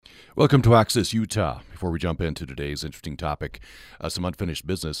Welcome to Access Utah. Before we jump into today's interesting topic, some unfinished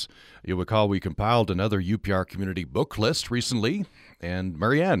business, you'll recall we compiled another UPR community book list recently, and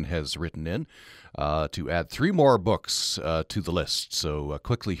Marianne has written in to add 3 more books to the list. So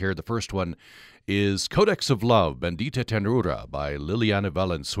quickly here, the first one is Codex of Love, Bendita Ternura by Liliana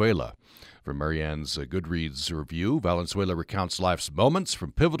Valenzuela. From Marianne's Goodreads review, Valenzuela recounts life's moments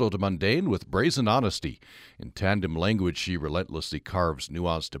from pivotal to mundane with brazen honesty. In tandem language, she relentlessly carves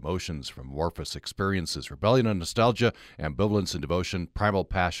nuanced emotions from amorphous experiences, rebellion and nostalgia, ambivalence and devotion, primal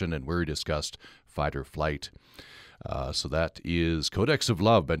passion and weary disgust, fight or flight. So that is Codex of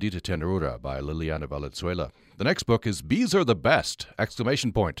Love, Bendita Ternura by Liliana Valenzuela. The next book is Bees Are the Best!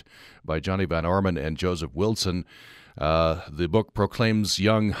 By Johnny Van Orman and Joseph Wilson. The book proclaims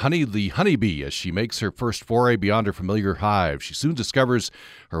young Honey the honeybee as she makes her first foray beyond her familiar hive. She soon discovers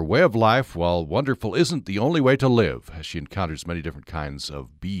her way of life, while wonderful isn't the only way to live, as she encounters many different kinds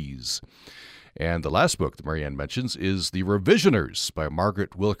of bees. And the last book that Marianne mentions is The Revisioners by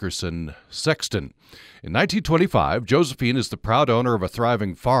Margaret Wilkerson Sexton. In 1925, Josephine is the proud owner of a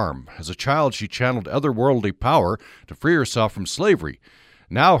thriving farm. As a child, she channeled otherworldly power to free herself from slavery.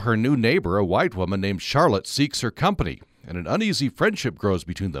 Now her new neighbor, a white woman named Charlotte, seeks her company, and an uneasy friendship grows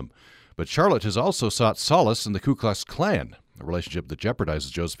between them. But Charlotte has also sought solace in the Ku Klux Klan, a relationship that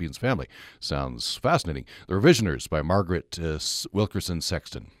jeopardizes Josephine's family. Sounds fascinating. The Revisioners by Margaret Wilkerson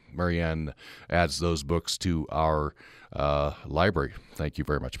Sexton. Marianne adds those books to our library. Thank you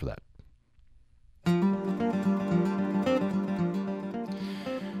very much for that.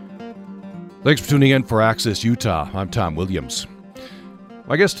 Thanks for tuning in for Access Utah. I'm Tom Williams.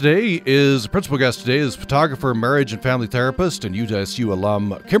 My principal guest today is photographer, marriage and family therapist, and USU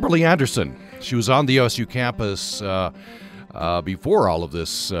alum Kimberly Anderson. She was on the OSU campus before all of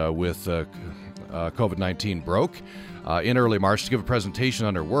this with COVID-19 broke in early March to give a presentation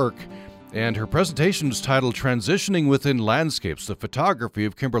on her work. And her presentation was titled Transitioning Within Landscapes, the Photography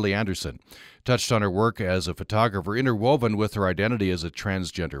of Kimberly Anderson. Touched on her work as a photographer interwoven with her identity as a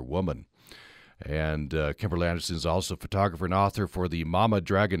transgender woman. And Kimberly Anderson is also a photographer and author for the Mama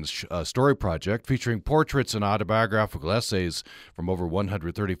Dragon Story Project, featuring portraits and autobiographical essays from over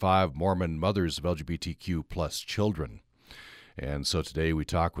 135 Mormon mothers of LGBTQ plus children. And so today we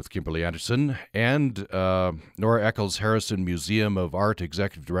talk with Kimberly Anderson and Nora Eccles Harrison Museum of Art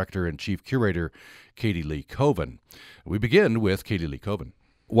Executive Director and Chief Curator Katie Lee Coven. We begin with Katie Lee Coven.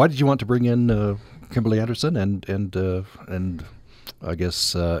 Why did you want to bring in Kimberly Anderson and I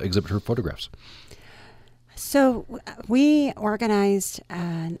guess exhibit her photographs? So we organized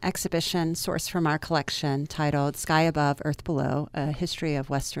an exhibition sourced from our collection titled Sky Above, Earth Below, A History of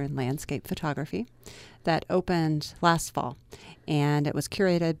Western Landscape Photography that opened last fall. And it was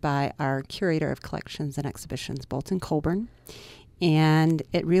curated by our curator of collections and exhibitions, Bolton Colburn. And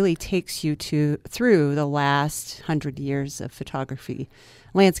it really takes you through the last 100 years of photography,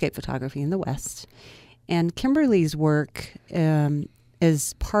 landscape photography in the West. And Kimberly's work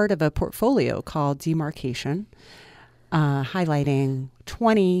is part of a portfolio called Demarcation, highlighting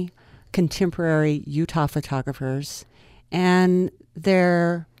 20 contemporary Utah photographers and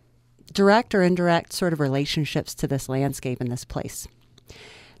their direct or indirect sort of relationships to this landscape and this place.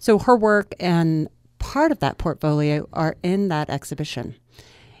 So her work and part of that portfolio are in that exhibition.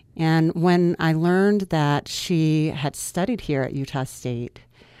 And when I learned that she had studied here at Utah State,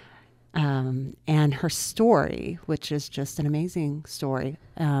 and her story, which is just an amazing story,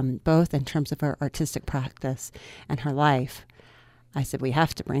 both in terms of her artistic practice and her life, I said, we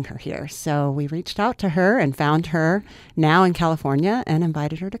have to bring her here. So we reached out to her and found her now in California and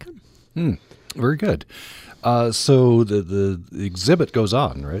invited her to come. Very good. So the exhibit goes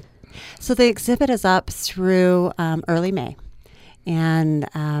on, right? So the exhibit is up through early May. And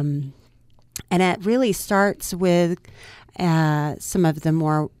it really starts with some of the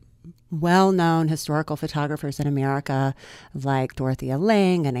more well-known historical photographers in America like Dorothea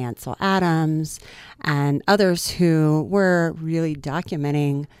Lange and Ansel Adams and others who were really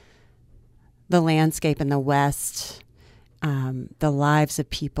documenting the landscape in the West, the lives of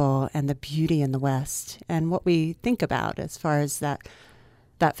people and the beauty in the West and what we think about as far as that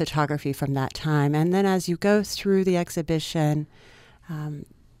photography from that time. And then as you go through the exhibition,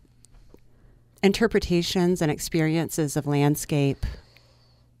 interpretations and experiences of landscape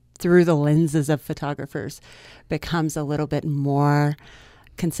through the lenses of photographers becomes a little bit more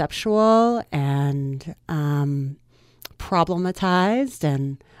conceptual and problematized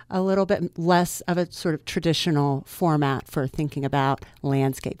and a little bit less of a sort of traditional format for thinking about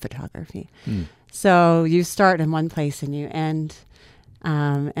landscape photography. So you start in one place and you end,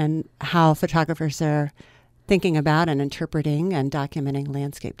 and how photographers are thinking about and interpreting and documenting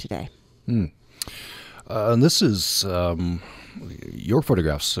landscape today. And this is, your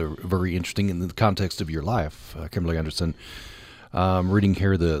photographs are very interesting in the context of your life, Kimberly Anderson. Reading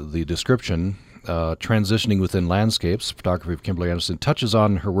here the description, transitioning within landscapes, photography of Kimberly Anderson touches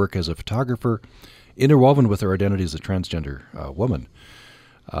on her work as a photographer, interwoven with her identity as a transgender woman.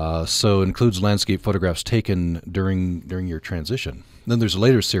 So includes landscape photographs taken during your transition. Then there's a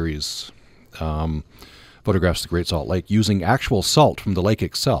later series, photographs of the Great Salt Lake using actual salt from the lake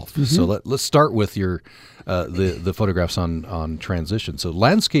itself. Mm-hmm. So let's start with your the photographs on transition. So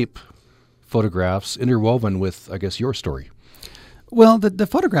landscape photographs interwoven with, I guess, your story. Well, the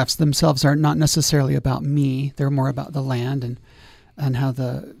photographs themselves are not necessarily about me. They're more about the land and how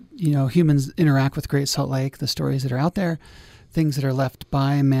the humans interact with Great Salt Lake, the stories that are out there, things that are left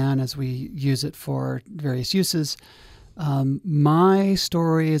by man as we use it for various uses. My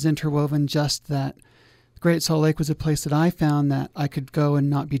story is interwoven just that Great Salt Lake was a place that I found that I could go and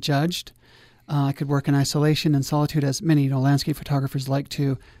not be judged. I could work in isolation and solitude, as many landscape photographers like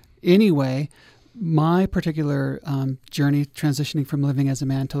to anyway. My particular journey transitioning from living as a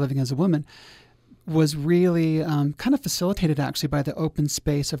man to living as a woman was really kind of facilitated actually by the open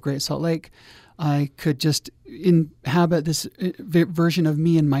space of Great Salt Lake. I could just inhabit this version of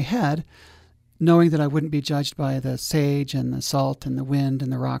me in my head, knowing that I wouldn't be judged by the sage and the salt and the wind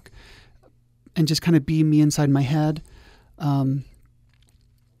and the rock, and just kind of be me inside my head.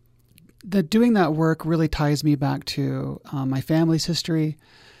 Doing that work really ties me back to my family's history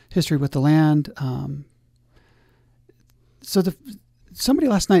with the land. Somebody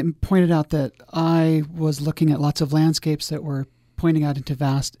last night pointed out that I was looking at lots of landscapes that were pointing out into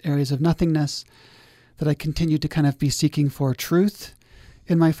vast areas of nothingness, that I continued to kind of be seeking for truth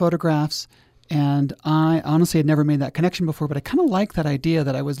in my photographs. And I honestly had never made that connection before, but I kind of like that idea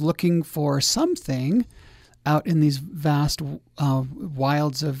that I was looking for something out in these vast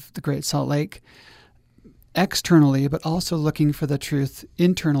wilds of the Great Salt Lake externally, but also looking for the truth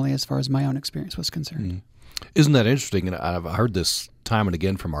internally as far as my own experience was concerned. Mm. Isn't that interesting? And I've heard this time and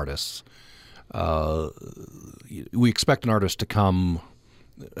again from artists. We expect an artist to come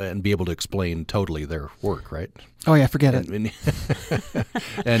and be able to explain totally their work, right? Oh yeah, forget it.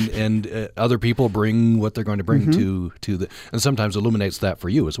 And other people bring what they're going to bring to the, and sometimes illuminates that for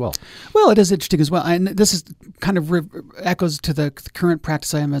you as well. Well, it is interesting as well, and this is kind of echoes to the current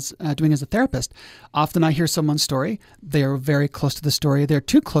practice I am doing as a therapist. Often I hear someone's story; they are very close to the story. They're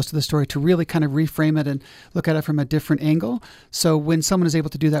too close to the story to really kind of reframe it and look at it from a different angle. So when someone is able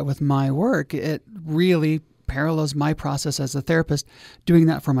to do that with my work, it really parallels my process as a therapist doing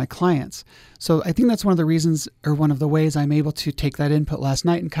that for my clients. So I think that's one of the reasons, or one of the ways I'm able to take that input last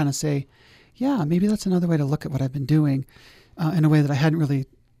night and kind of say, yeah, maybe that's another way to look at what I've been doing in a way that I hadn't really,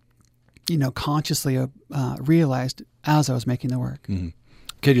 consciously realized as I was making the work. Mm-hmm.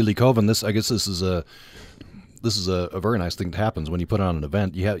 Katie Lee Colvin, this is a very nice thing that happens when you put on an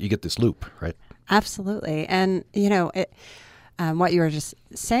event. You get this loop, right? Absolutely. And, what you were just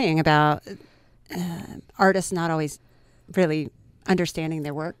saying about artists not always really understanding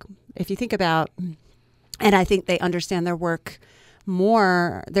their work. If you think about, and I think they understand their work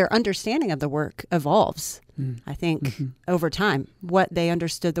more, their understanding of the work evolves. I think over time, what they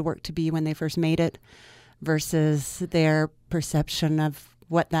understood the work to be when they first made it versus their perception of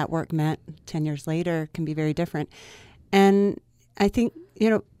what that work meant 10 years later can be very different. And I think,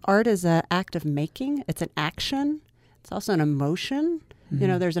 art is an act of making. It's an action. It's also an emotion.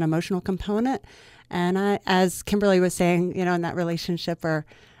 There's an emotional component. And as Kimberly was saying, in that relationship or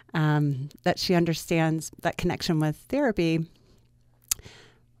that she understands that connection with therapy,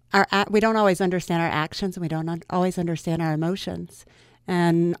 we don't always understand our actions and we don't always understand our emotions.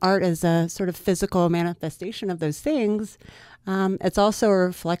 And art is a sort of physical manifestation of those things. It's also a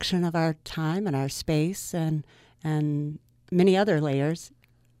reflection of our time and our space and many other layers,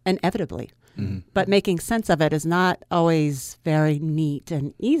 inevitably. Mm-hmm. But making sense of it is not always very neat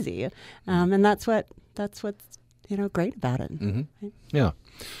and easy, and that's what's great about it. Mm-hmm. Right? Yeah,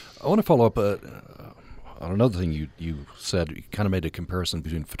 I want to follow up on another thing you said. You kind of made a comparison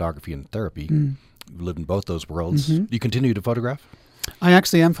between photography and therapy. You've lived in both those worlds. Do you continue to photograph? I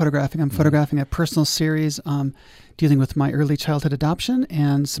actually am photographing. I'm photographing a personal series dealing with my early childhood adoption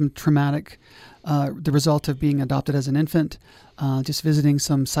and some traumatic, the result of being adopted as an infant, just visiting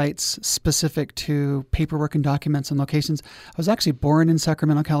some sites specific to paperwork and documents and locations. I was actually born in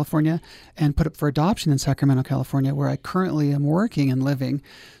Sacramento, California, and put up for adoption in Sacramento, California, where I currently am working and living.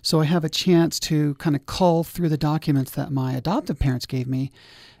 So I have a chance to kind of cull through the documents that my adoptive parents gave me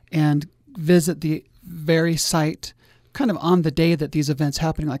and visit the very site kind of on the day that these events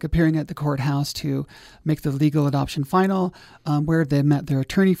happening, like appearing at the courthouse to make the legal adoption final, where they met their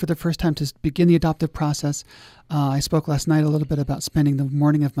attorney for the first time to begin the adoptive process. I spoke last night a little bit about spending the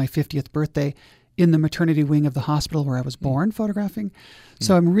morning of my 50th birthday in the maternity wing of the hospital where I was born photographing.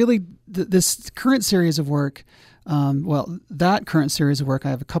 So I'm really, this current series of work, that current series of work, I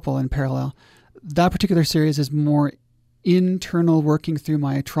have a couple in parallel. That particular series is more internal, working through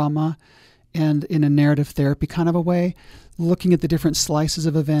my trauma and in a narrative therapy kind of a way, looking at the different slices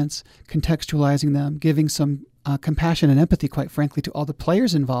of events, contextualizing them, giving some compassion and empathy, quite frankly, to all the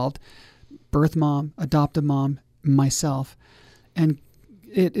players involved, birth mom, adoptive mom, myself. And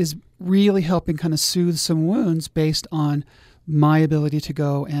it is really helping kind of soothe some wounds based on my ability to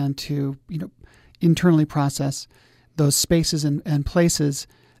go and to, internally process those spaces and places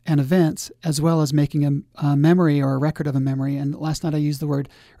and events, as well as making a memory or a record of a memory. And last night I used the word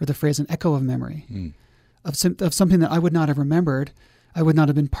or the phrase, an echo of memory, of something that I would not have remembered, I would not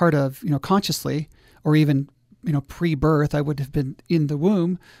have been part of, consciously, or even, pre-birth. I would have been in the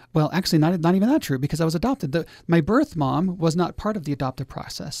womb. Well, actually, not even that true, because I was adopted. My birth mom was not part of the adoptive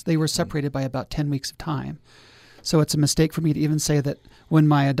process. They were separated by about 10 weeks of time. So it's a mistake for me to even say that when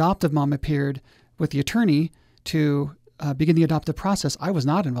my adoptive mom appeared with the attorney to begin the adoptive process, I was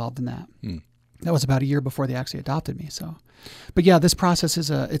not involved in that. That was about a year before they actually adopted me. So, but yeah, this process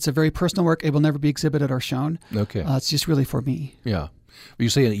it's a very personal work. It will never be exhibited or shown. Okay. It's just really for me. Yeah. Well, you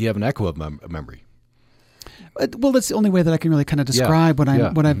say that you have an echo of memory. Well, that's the only way that I can really kind of describe what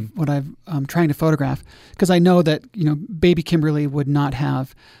I'm trying to photograph, because I know that baby Kimberly would not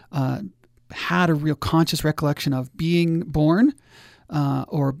have had a real conscious recollection of being born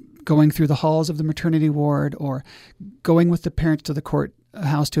or going through the halls of the maternity ward or going with the parents to the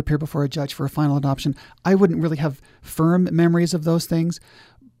courthouse to appear before a judge for a final adoption. I wouldn't really have firm memories of those things.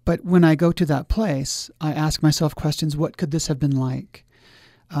 But when I go to that place, I ask myself questions. What could this have been like?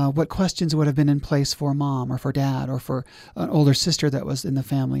 What questions would have been in place for mom or for dad or for an older sister that was in the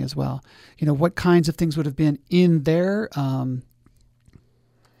family as well? What kinds of things would have been in their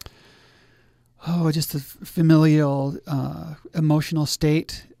just the familial, emotional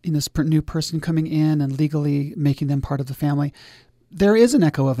state in this new person coming in and legally making them part of the family. There is an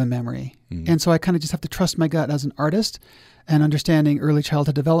echo of a memory. And so I kind of just have to trust my gut as an artist, and understanding early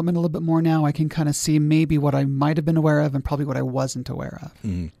childhood development a little bit more now. I can kind of see maybe what I might have been aware of and probably what I wasn't aware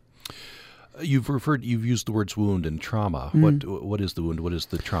of. You've used the words wound and trauma. What is the wound? What is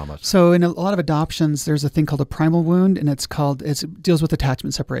the trauma? So in a lot of adoptions, there's a thing called a primal wound, and it deals with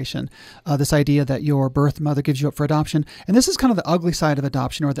attachment separation. This idea that your birth mother gives you up for adoption. And this is kind of the ugly side of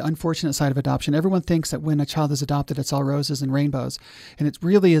adoption, or the unfortunate side of adoption. Everyone thinks that when a child is adopted, it's all roses and rainbows. And it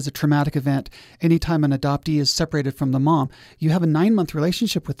really is a traumatic event. Anytime an adoptee is separated from the mom, you have a 9-month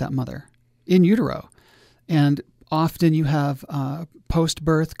relationship with that mother in utero. And often you have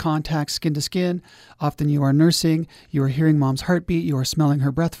post-birth contact, skin to skin. Often you are nursing. You are hearing mom's heartbeat. You are smelling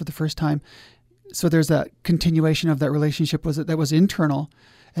her breath for the first time. So there's that continuation of that relationship that was internal,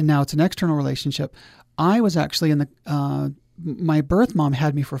 and now it's an external relationship. I was actually my birth mom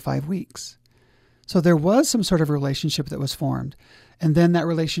had me for 5 weeks. So there was some sort of relationship that was formed. And then that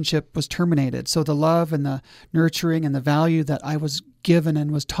relationship was terminated. So the love and the nurturing and the value that I was given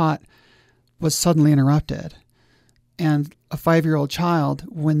and was taught was suddenly interrupted. And a 5-year-old child,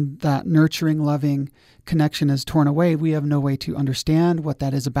 when that nurturing, loving connection is torn away, we have no way to understand what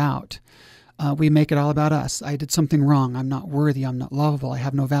that is about. We make it all about us. I did something wrong. I'm not worthy. I'm not lovable. I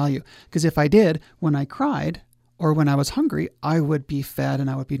have no value. Because if I did, when I cried or when I was hungry, I would be fed and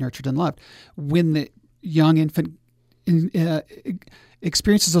I would be nurtured and loved. When the young infant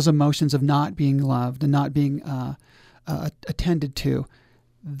experiences those emotions of not being loved and not being attended to,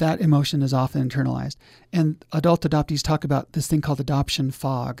 that emotion is often internalized. And adult adoptees talk about this thing called adoption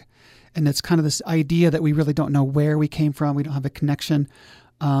fog. And it's kind of this idea that we really don't know where we came from. We don't have a connection.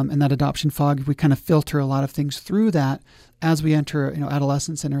 And that adoption fog, we kind of filter a lot of things through that as we enter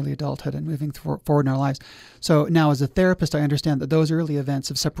adolescence and early adulthood and moving forward in our lives. So now as a therapist, I understand that those early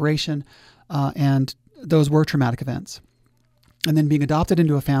events of separation and those were traumatic events. And then being adopted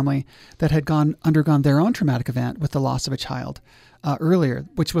into a family that had undergone their own traumatic event with the loss of a child earlier,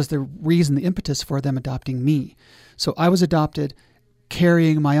 which was the reason, the impetus for them adopting me. So I was adopted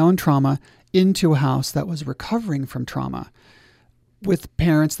carrying my own trauma into a house that was recovering from trauma with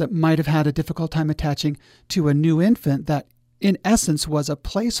parents that might have had a difficult time attaching to a new infant that in essence was a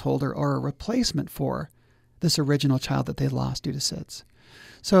placeholder or a replacement for this original child that they lost due to SIDS.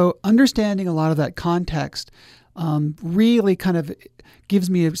 So understanding a lot of that context really kind of gives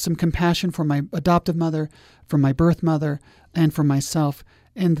me some compassion for my adoptive mother, for my birth mother, and for myself,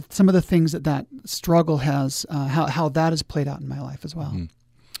 and some of the things that struggle has, how that has played out in my life as well.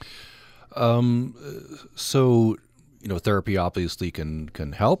 So, therapy obviously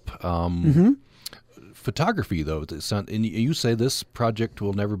can help. Photography, though, and you say this project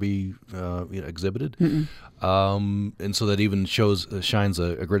will never be exhibited, and so that even shines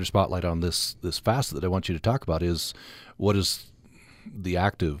a greater spotlight on this facet that I want you to talk about. Is what is the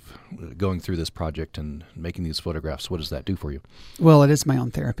act of going through this project and making these photographs? What does that do for you? Well, it is my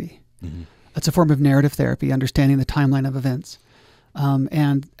own therapy. It's a form of narrative therapy, understanding the timeline of events.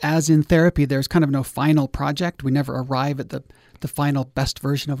 And as in therapy, there's kind of no final project. We never arrive at the final best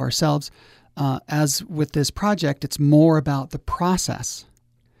version of ourselves. As with this project, it's more about the process.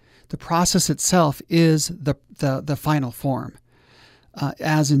 The process itself is the final form.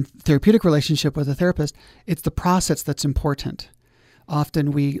 As in therapeutic relationship with a therapist, it's the process that's important.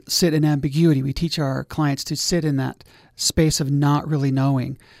 Often we sit in ambiguity. We teach our clients to sit in that space of not really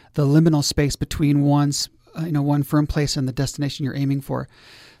knowing, the liminal space between one firm place and the destination you're aiming for.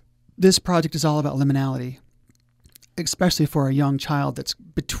 This project is all about liminality, especially for a young child that's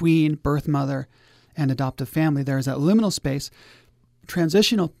between birth mother and adoptive family. There is that liminal space,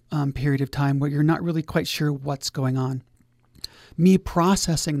 transitional period of time where you're not really quite sure what's going on. Me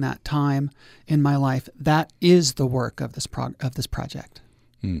processing that time in my life, that is the work of this project.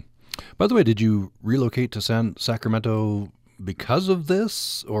 By the way, did you relocate to Sacramento because of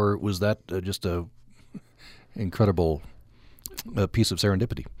this, or was that just a incredible piece of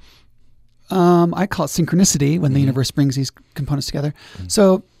serendipity? I call it synchronicity when the universe brings these components together.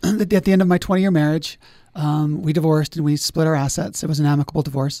 So at the end of my 20-year marriage, we divorced and we split our assets. It was an amicable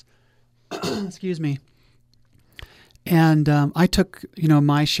divorce. Excuse me. And I took,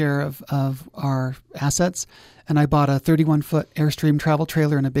 my share of our assets, and I bought a 31-foot Airstream travel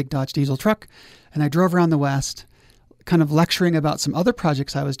trailer and a big Dodge diesel truck, and I drove around the West, kind of lecturing about some other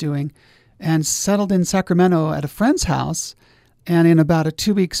projects I was doing, and settled in Sacramento at a friend's house. And in about a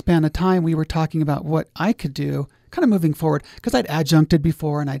 2-week span of time, we were talking about what I could do, kind of moving forward, because I'd adjuncted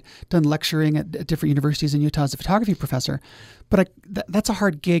before and I'd done lecturing at different universities in Utah as a photography professor. But that's a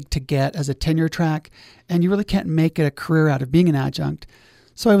hard gig to get as a tenure track, and you really can't make it a career out of being an adjunct.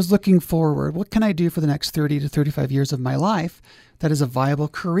 So I was looking forward. What can I do for the next 30 to 35 years of my life that is a viable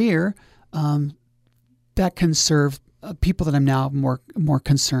career that can serve people that I'm now more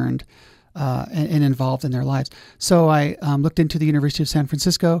concerned and involved in their lives. So I looked into the University of San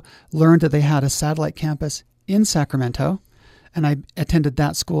Francisco, learned that they had a satellite campus in Sacramento, and I attended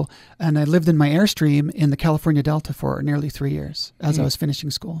that school. And I lived in my Airstream in the California Delta for nearly 3 years as I was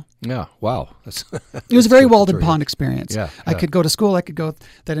finishing school. Yeah, wow. It was a very Walden Pond experience. Yeah, I could go to school. I could go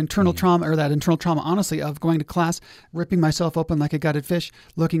that internal trauma, honestly, of going to class, ripping myself open like a gutted fish,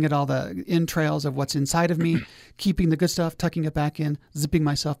 looking at all the entrails of what's inside of me, keeping the good stuff, tucking it back in, zipping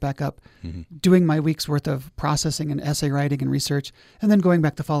myself back up, doing my week's worth of processing and essay writing and research, and then going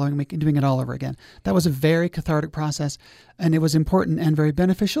back the following week and doing it all over again. That was a very cathartic process, and it was important and very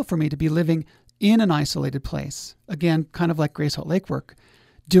beneficial for me to be living in an isolated place. Again, kind of like Grace Hot Lake work,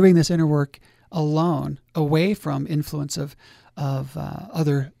 doing this inner work alone, away from influence of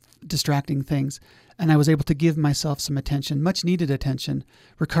other distracting things. And I was able to give myself some attention, much needed attention,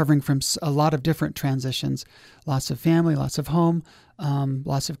 recovering from a lot of different transitions, lots of family, lots of home,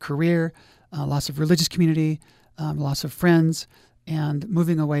 lots of career, lots of religious community, lots of friends, and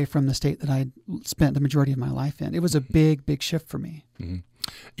moving away from the state that I'd spent the majority of my life in. It was a big, big shift for me.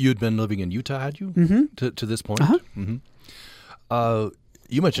 You had been living in Utah, had you, to this point?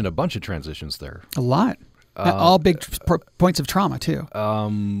 You mentioned a bunch of transitions there. A lot. All big points of trauma, too.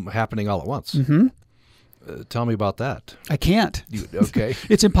 Happening all at once. Tell me about that. I can't. Okay.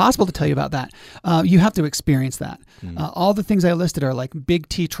 It's impossible to tell you about that. You have to experience that. All the things I listed are like big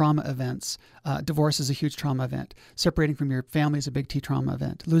T trauma events. Divorce is a huge trauma event. Separating from your family is a big T trauma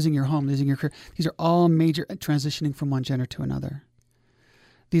event. Losing your home, losing your career. These are all major transitioning from one gender to another.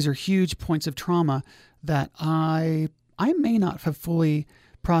 These are huge points of trauma that I may not have fully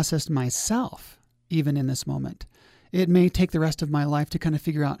processed myself, even in this moment. It may take the rest of my life to kind of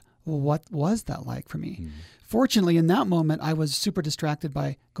figure out, well, what was that like for me? Fortunately, in that moment, I was super distracted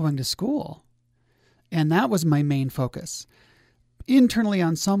by going to school. And that was my main focus. Internally,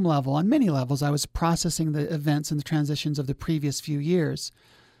 on some level, on many levels, I was processing the events and the transitions of the previous few years.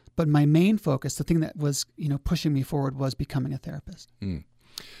 But my main focus, the thing that was, pushing me forward, was becoming a therapist. And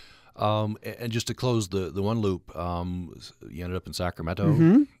just to close the one loop, you ended up in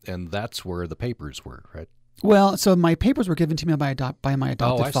Sacramento, and that's where the papers were, right? Well, so my papers were given to me by my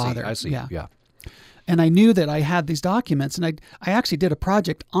adopted father. I see. Yeah. And I knew that I had these documents, and I actually did a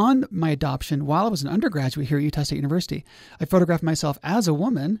project on my adoption while I was an undergraduate here at Utah State University. I photographed myself as a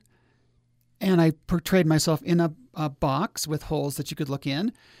woman, and I portrayed myself in a box with holes that you could look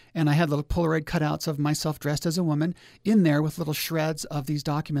in. And I had little Polaroid cutouts of myself dressed as a woman in there with little shreds of these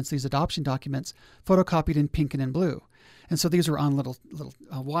documents, these adoption documents, photocopied in pink and in blue. And so these were on little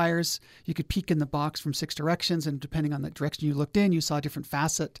wires. You could peek in the box from 6 directions, and depending on the direction you looked in, you saw a different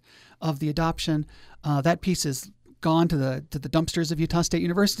facet of the adoption. That piece is gone to the dumpsters of Utah State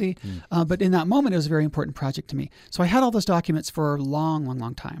University. But in that moment, it was a very important project to me. So I had all those documents for a long, long,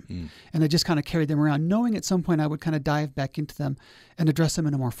 long time. And I just kind of carried them around, knowing at some point I would kind of dive back into them and address them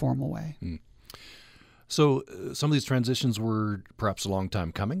in a more formal way. So some of these transitions were perhaps a long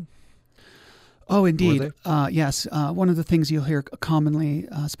time coming? Oh, indeed. Yes. One of the things you'll hear commonly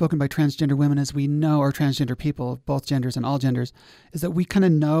spoken by transgender women, as we know, or transgender people of both genders and all genders, is that we kind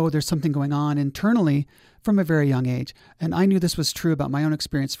of know there's something going on internally from a very young age. And I knew this was true about my own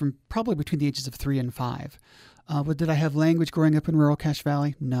experience from probably between the ages of 3 and 5. Did I have language growing up in rural Cache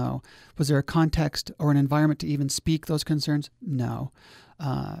Valley? No. Was there a context or an environment to even speak those concerns? No.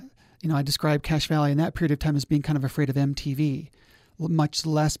 I described Cache Valley in that period of time as being kind of afraid of MTV, much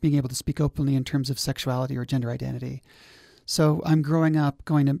less being able to speak openly in terms of sexuality or gender identity. So I'm growing up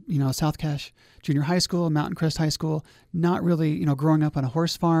going to, South Cache Junior High School, Mountain Crest High School, not really, growing up on a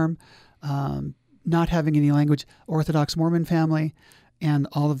horse farm, not having any language, Orthodox Mormon family, and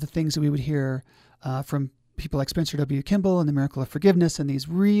all of the things that we would hear from people like Spencer W. Kimball and the Miracle of Forgiveness, and these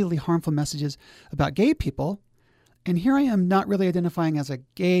really harmful messages about gay people. And here I am not really identifying as a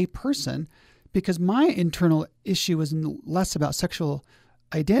gay person, because my internal issue was less about sexual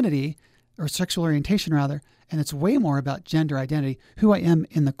identity, or sexual orientation rather, and it's way more about gender identity, who I am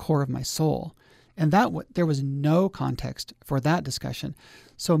in the core of my soul. And there was no context for that discussion.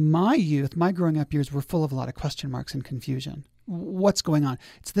 So my youth, my growing up years were full of a lot of question marks and confusion. What's going on?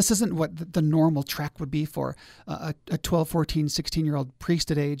 This isn't what the normal track would be for a 12, 14, 16-year-old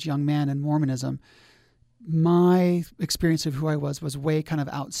priesthood age young man in Mormonism. My experience of who I was way kind of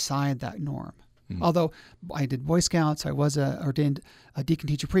outside that norm. Although I did Boy Scouts, I was ordained a deacon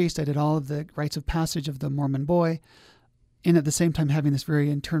teacher priest, I did all of the rites of passage of the Mormon boy, and at the same time having this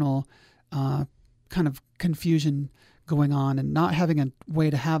very internal kind of confusion going on and not having a way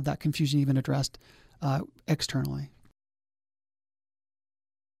to have that confusion even addressed externally.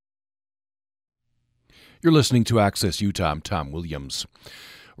 You're listening to Access Utah. I'm Tom Williams.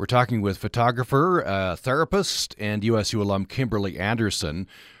 We're talking with photographer, therapist, and USU alum Kimberly Anderson.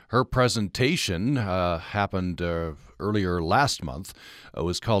 Her presentation happened earlier last month. It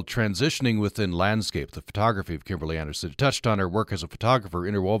was called Transitioning Within Landscape, the Photography of Kimberly Anderson. It touched on her work as a photographer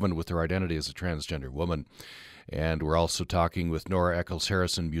interwoven with her identity as a transgender woman. And we're also talking with Nora Eccles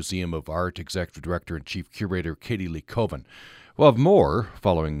Harrison Museum of Art Executive Director and Chief Curator Katie Lee Coven. We'll have more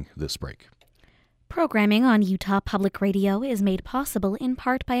following this break. Programming on Utah Public Radio is made possible in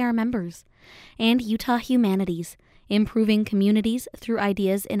part by our members and Utah Humanities, improving communities through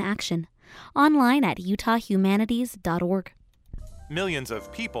ideas in action. Online at utahhumanities.org. Millions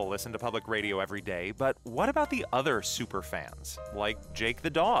of people listen to public radio every day, but what about the other super fans, like Jake the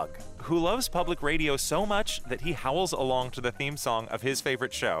dog, who loves public radio so much that he howls along to the theme song of his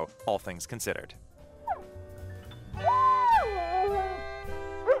favorite show, All Things Considered?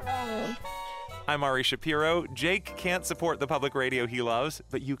 I'm Ari Shapiro. Jake can't support the public radio he loves,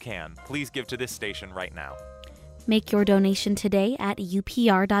 but you can. Please give to this station right now. Make your donation today at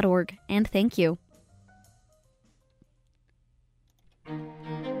upr.org, and thank you.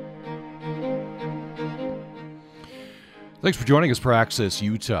 Thanks for joining us for Access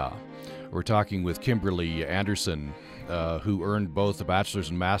Utah. We're talking with Kimberly Anderson, who earned both a bachelor's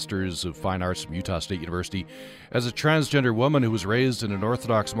and master's of fine arts from Utah State University. As a transgender woman who was raised in an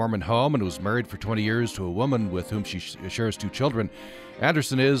Orthodox Mormon home and was married for 20 years to a woman with whom she shares 2 children,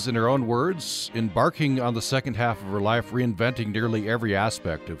 Anderson is, in her own words, embarking on the second half of her life, reinventing nearly every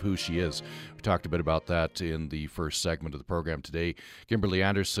aspect of who she is. We talked a bit about that in the first segment of the program today. Kimberly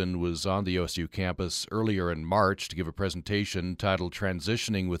Anderson was on the OSU campus earlier in March to give a presentation titled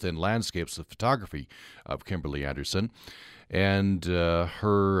Transitioning Within Landscapes, the Photography of Kimberly Anderson. And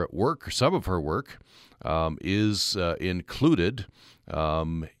her work, some of her work, is included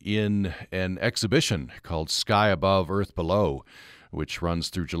in an exhibition called Sky Above, Earth Below, which runs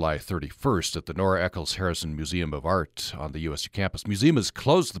through July 31st at the Nora Eccles Harrison Museum of Art on the USU campus. Museum is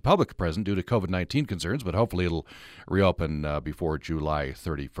closed to the public at present due to COVID-19 concerns, but hopefully it'll reopen before July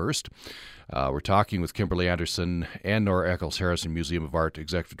 31st. We're talking with Kimberly Anderson and Nora Eccles Harrison Museum of Art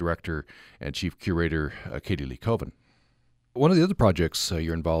Executive Director and Chief Curator Katie Lee Coven. One of the other projects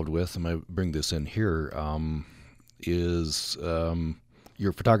you're involved with, I'm going to bring this in here, is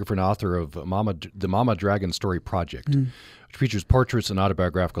you're a photographer and author of the Mama Dragon Story Project, which features portraits and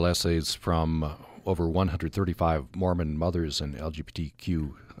autobiographical essays from over 135 Mormon mothers and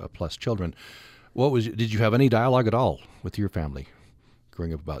LGBTQ plus children. Did you have any dialogue at all with your family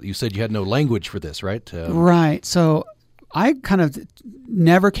growing up about? You said you had no language for this, right? Right. So I kind of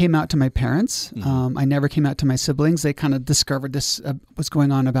never came out to my parents. I never came out to my siblings. They kind of discovered this was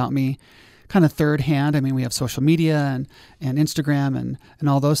going on about me kind of third hand. I mean, we have social media and Instagram and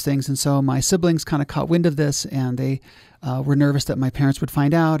all those things. And so my siblings kind of caught wind of this, and they were nervous that my parents would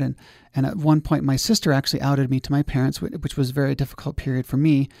find out. And at one point, my sister actually outed me to my parents, which was a very difficult period for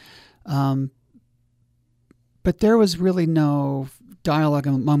me. But there was really no dialogue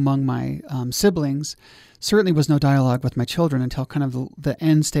among my siblings. Certainly was no dialogue with my children until kind of the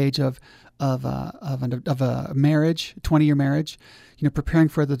end stage of a marriage, 20-year marriage, preparing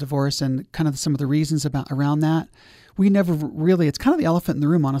for the divorce and kind of some of the reasons around that. We never really, it's kind of the elephant in the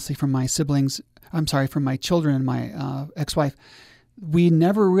room, honestly, from my children and my ex-wife. We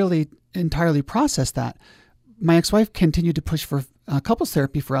never really entirely processed that. My ex-wife continued to push for couples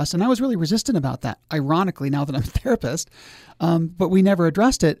therapy for us, and I was really resistant about that, ironically, now that I'm a therapist. But we never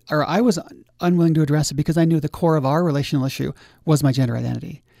addressed it, or I was unwilling to address it because I knew the core of our relational issue was my gender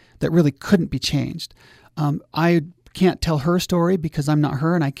identity that really couldn't be changed. I can't tell her story because I'm not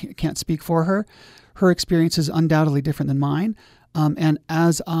her and I can't speak for her. Her experience is undoubtedly different than mine. And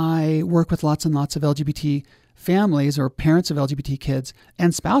as I work with lots and lots of LGBT families or parents of LGBT kids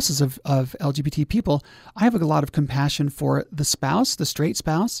and spouses of LGBT people, I have a lot of compassion for the spouse, the straight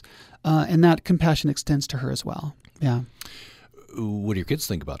spouse, and that compassion extends to her as well. Yeah. What do your kids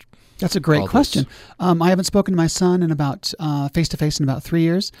think about it? That's a great question. I haven't spoken to my son in about face-to-face in about 3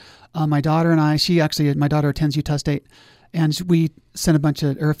 years. My daughter and I, my daughter attends Utah State, and we sent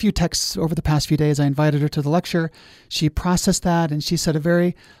a few texts over the past few days. I invited her to the lecture. She processed that, and she set a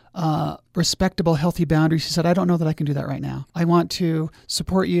very respectable, healthy boundary. She said, I don't know that I can do that right now. I want to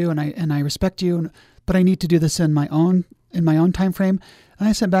support you, and I respect you, but I need to do this in my own time frame. And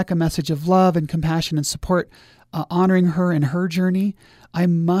I sent back a message of love and compassion and support, honoring her in her journey. I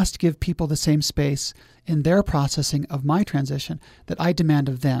must give people the same space in their processing of my transition that I demand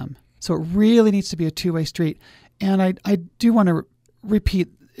of them. So it really needs to be a two-way street. And I do want to repeat,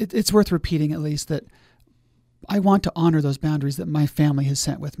 it's worth repeating at least, that I want to honor those boundaries that my family has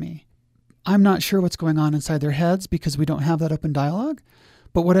set with me. I'm not sure what's going on inside their heads because we don't have that open dialogue,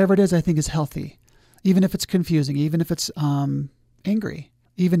 but whatever it is, I think is healthy. Even if it's confusing, even if it's angry,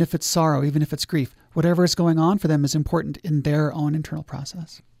 even if it's sorrow, even if it's grief, whatever is going on for them is important in their own internal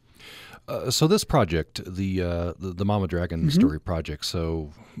process. So this project, the Mama Dragon Story Project,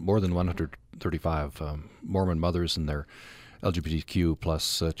 so more than 135 Mormon mothers and their LGBTQ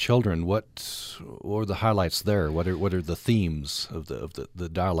plus children. What are the highlights there? What are the themes of the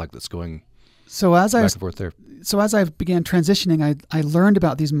dialogue that's going back and forth there? So as I began transitioning, I learned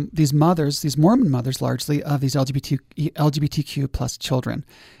about these mothers, these Mormon mothers largely, of these LGBTQ plus children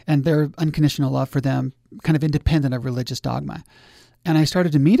and their unconditional love for them, kind of independent of religious dogma. And I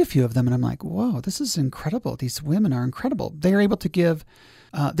started to meet a few of them, and I'm like, whoa, this is incredible. These women are incredible. They're able to give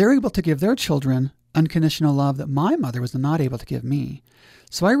their children unconditional love that my mother was not able to give me.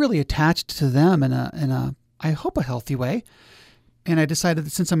 So I really attached to them in a I hope a healthy way. And I decided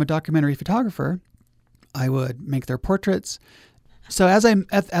that since I'm a documentary photographer, I would make their portraits. So as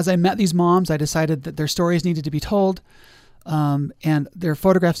I met these moms, I decided that their stories needed to be told, and their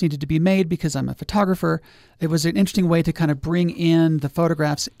photographs needed to be made because I'm a photographer. It was an interesting way to kind of bring in the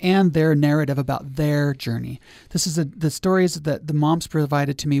photographs and their narrative about their journey. The stories that the moms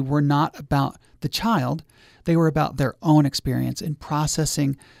provided to me were not about the child. They were about their own experience in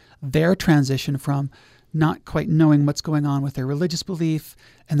processing their transition from not quite knowing what's going on with their religious belief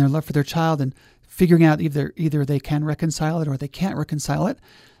and their love for their child, and figuring out either they can reconcile it or they can't reconcile it.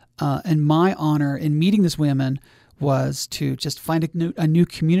 And my honor in meeting these women was to just find a new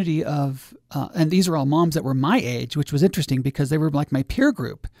community of, and these are all moms that were my age, which was interesting because they were like my peer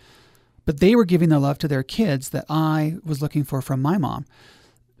group, but they were giving their love to their kids that I was looking for from my mom.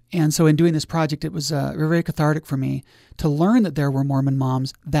 And so in doing this project, it was very cathartic for me to learn that there were Mormon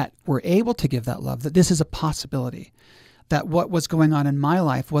moms that were able to give that love, that this is a possibility, that what was going on in my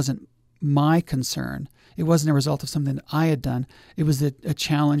life wasn't my concern. It wasn't a result of something that I had done. It was a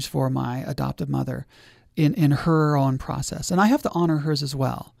challenge for my adoptive mother in her own process. And I have to honor hers as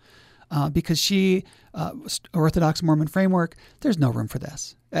well, because she, Orthodox Mormon framework, there's no room for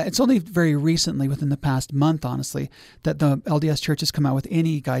this. It's only very recently, within the past month, honestly, that the LDS Church has come out with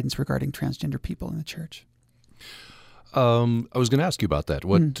any guidance regarding transgender people in the church. I was going to ask you about that.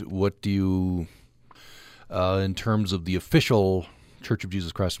 What do you, in terms of the official Church of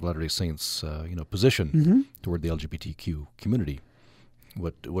Jesus Christ of Latter-day Saints, position toward the LGBTQ community?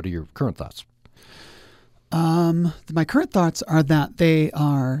 What are your current thoughts? My current thoughts are that they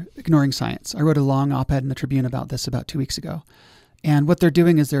are ignoring science. I wrote a long op-ed in the Tribune about this about 2 weeks ago. And what they're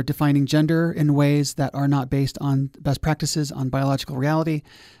doing is they're defining gender in ways that are not based on best practices, on biological reality,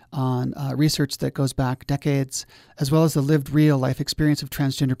 on research that goes back decades, as well as the lived real life experience of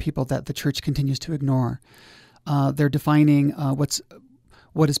transgender people that the church continues to ignore. They're defining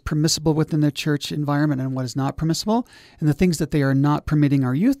what is permissible within the church environment and what is not permissible. And the things that they are not permitting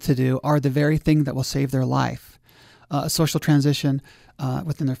our youth to do are the very thing that will save their life. A social transition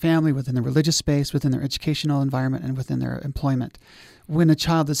within their family, within their religious space, within their educational environment, and within their employment. When a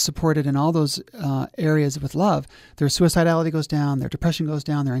child is supported in all those areas with love, their suicidality goes down, their depression goes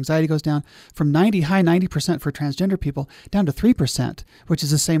down, their anxiety goes down from high 90% for transgender people down to 3%, which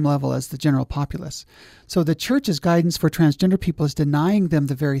is the same level as the general populace. So the church's guidance for transgender people is denying them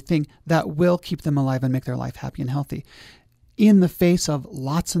the very thing that will keep them alive and make their life happy and healthy, in the face of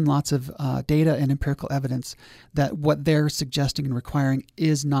lots and lots of data and empirical evidence that what they're suggesting and requiring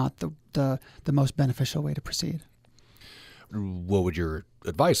is not the most beneficial way to proceed. What would your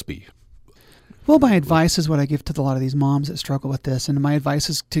advice be? Well, my advice is what I give to a lot of these moms that struggle with this. And my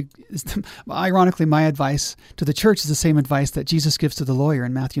advice ironically, my advice to the church is the same advice that Jesus gives to the lawyer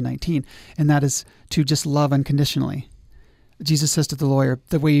in Matthew 19, and that is to just love unconditionally. Jesus says to the lawyer,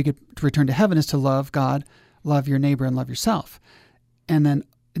 the way you get to return to heaven is to love God, love your neighbor, and love yourself. And then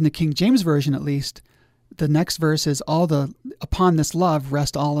in the King James Version, at least, the next verse is upon this love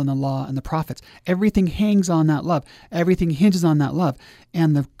rest all in the law and the prophets. Everything hangs on that love. Everything hinges on that love.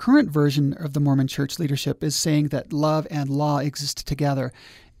 And the current version of the Mormon church leadership is saying that love and law exist together.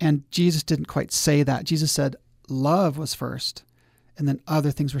 And Jesus didn't quite say that. Jesus said love was first, and then other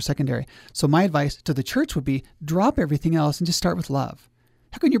things were secondary. So my advice to the church would be drop everything else and just start with love.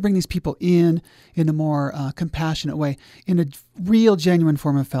 How can you bring these people in a more compassionate way, in a real, genuine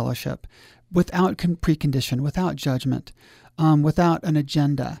form of fellowship, without precondition, without judgment, without an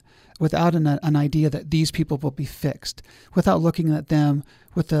agenda, without an idea that these people will be fixed, without looking at them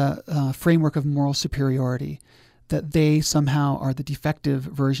with a framework of moral superiority, that they somehow are the defective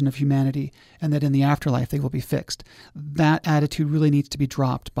version of humanity and that in the afterlife they will be fixed. That attitude really needs to be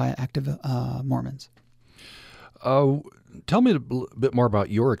dropped by active Mormons. Tell me a bit more about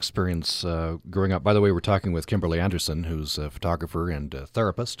your experience growing up. By the way, we're talking with Kimberly Anderson, who's a photographer and a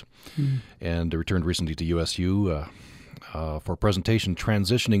therapist, and returned recently to USU for a presentation,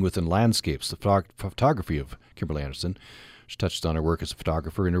 Transitioning Within Landscapes, the photography of Kimberly Anderson. She touched on her work as a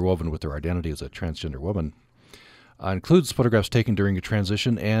photographer, interwoven with her identity as a transgender woman. Includes photographs taken during a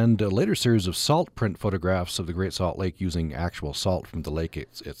transition and a later series of salt print photographs of the Great Salt Lake using actual salt from the lake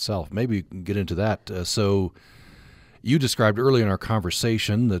itself. Maybe you can get into that. So you described early in our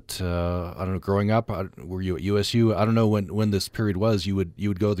conversation that, growing up, were you at USU? I don't know when this period was, you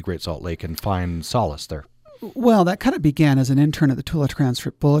would go to the Great Salt Lake and find solace there. Well, that kind of began as an intern at the Tula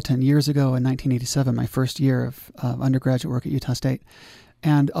Transcript Bulletin years ago in 1987, my first year of undergraduate work at Utah State.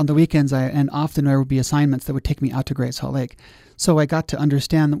 And on the weekends, often there would be assignments that would take me out to Great Salt Lake. So I got to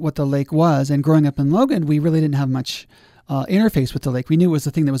understand what the lake was. And growing up in Logan, we really didn't have much interface with the lake. We knew it was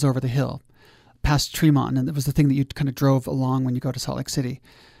the thing that was over the hill, past Tremont, and it was the thing that you kind of drove along when you go to Salt Lake City.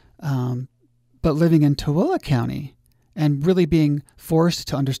 But living in Tooele County and really being forced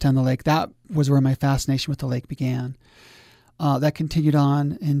to understand the lake, that was where my fascination with the lake began. That continued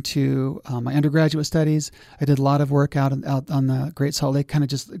on into my undergraduate studies. I did a lot of work out on the Great Salt Lake, kind of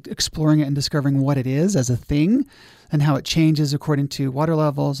just exploring it and discovering what it is as a thing and how it changes according to water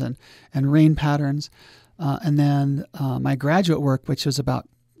levels and rain patterns. And then my graduate work, which was about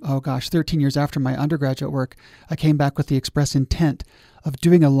 13 years after my undergraduate work, I came back with the express intent of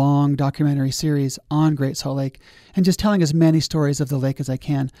doing a long documentary series on Great Salt Lake and just telling as many stories of the lake as I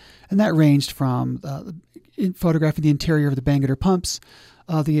can. And that ranged from photographing the interior of the Bangerter pumps,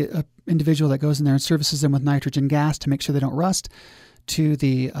 the individual that goes in there and services them with nitrogen gas to make sure they don't rust, to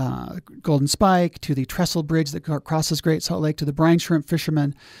the Golden Spike, to the trestle bridge that crosses Great Salt Lake, to the brine shrimp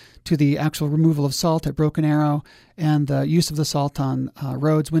fishermen, to the actual removal of salt at Broken Arrow and the use of the salt on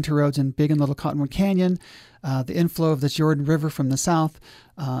roads, winter roads in Big and Little Cottonwood Canyon, the inflow of the Jordan River from the south,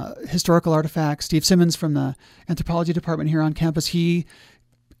 historical artifacts. Steve Simmons from the anthropology department here on campus, he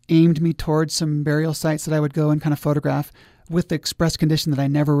aimed me towards some burial sites that I would go and kind of photograph with the express condition that I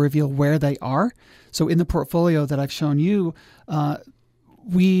never reveal where they are. So in the portfolio that I've shown you, that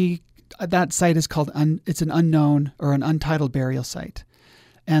site is called, it's an unknown or an untitled burial site.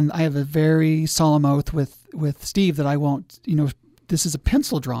 And I have a very solemn oath with with Steve that I won't, this is a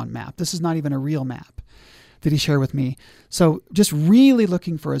pencil drawn map. This is not even a real map that he shared with me. So just really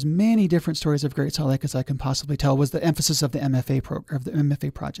looking for as many different stories of Great Salt Lake as I can possibly tell was the emphasis of the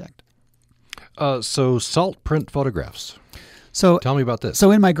MFA project. So salt print photographs. So tell me about this.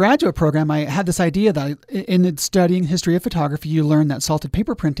 So in my graduate program, I had this idea that in studying history of photography, you learn that salted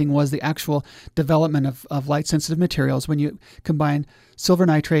paper printing was the actual development of light-sensitive materials. When you combine silver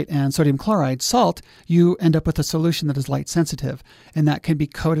nitrate and sodium chloride salt, you end up with a solution that is light-sensitive, and that can be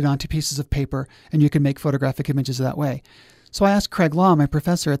coated onto pieces of paper, and you can make photographic images that way. So I asked Craig Law, my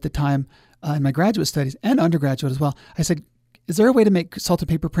professor at the time in my graduate studies and undergraduate as well, I said, is there a way to make salted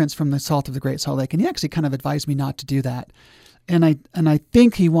paper prints from the salt of the Great Salt Lake? And he actually kind of advised me not to do that. And I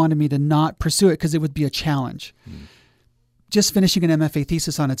think he wanted me to not pursue it because it would be a challenge. Just finishing an MFA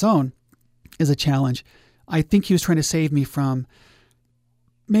thesis on its own is a challenge. I think he was trying to save me from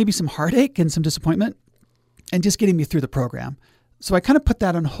maybe some heartache and some disappointment and just getting me through the program. So I kind of put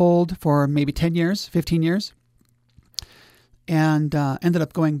that on hold for maybe 10 years, 15 years, and ended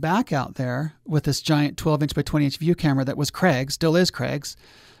up going back out there with this giant 12-inch by 20-inch view camera that was Craig's, still is Craig's.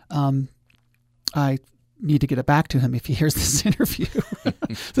 I need to get it back to him if he hears this interview.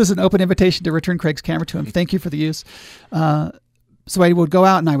 This is an open invitation to return Craig's camera to him. Thank you for the use. So I would go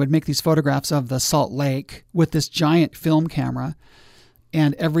out and I would make these photographs of the Salt Lake with this giant film camera.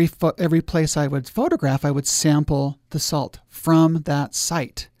 And every place I would photograph, I would sample the salt from that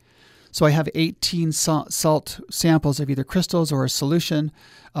site. So I have 18 salt samples of either crystals or a solution,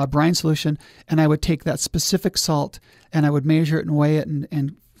 a brine solution, and I would take that specific salt and I would measure it and weigh it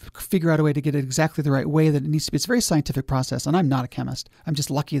and figure out a way to get it exactly the right way that it needs to be. It's a very scientific process, and I'm not a chemist. I'm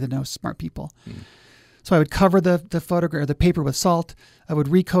just lucky to know smart people. So I would cover the photograph, the paper with salt. I would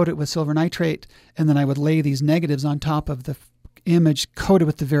recoat it with silver nitrate, and then I would lay these negatives on top of the image coated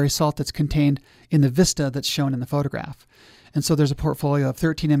with the very salt that's contained in the vista that's shown in the photograph. And so there's a portfolio of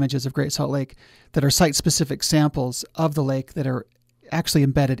 13 images of Great Salt Lake that are site-specific samples of the lake that are actually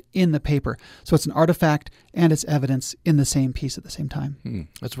embedded in the paper. So it's an artifact and it's evidence in the same piece at the same time.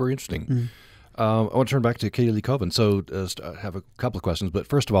 That's very interesting. I want to turn back to Katie Lee Coven. So I have a couple of questions, but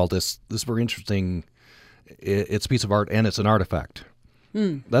first of all, this is very interesting. It's a piece of art and it's an artifact.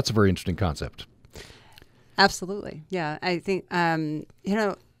 That's a very interesting concept. Absolutely. Yeah. I think,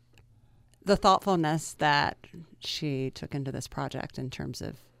 the thoughtfulness that she took into this project in terms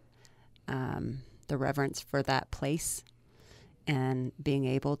of the reverence for that place and being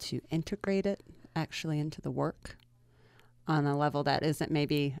able to integrate it actually into the work on a level that isn't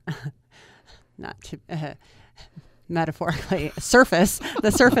maybe not to metaphorically the surface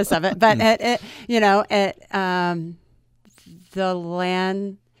of it, but the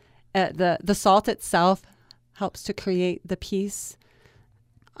land, the salt itself helps to create the piece,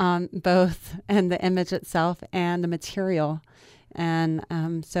 both and the image itself and the material. And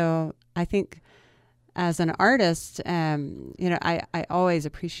so I think as an artist, I always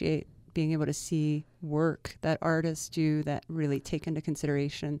appreciate being able to see work that artists do that really take into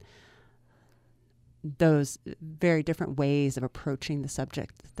consideration those very different ways of approaching the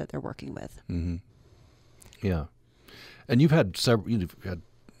subject that they're working with. Yeah. And you've had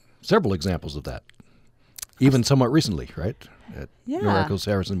several examples of that, even somewhat recently, right? At Noracos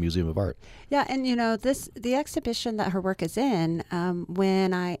Harrison Museum of Art. Yeah, and the exhibition that her work is in,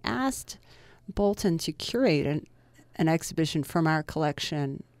 when I asked Bolton to curate an exhibition from our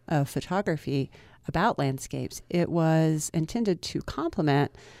collection of photography about landscapes, it was intended to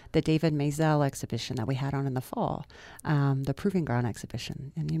complement the David Maisel exhibition that we had on in the fall, the Proving Ground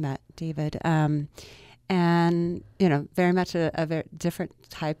exhibition. And you met David. And, very much a very different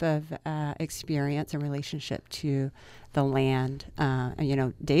type of experience and relationship to the land.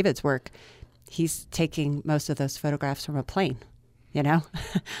 And, David's work, he's taking most of those photographs from a plane,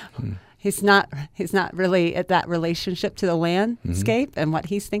 He's not really at that relationship to the landscape and what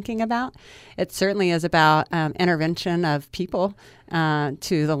he's thinking about. It certainly is about intervention of people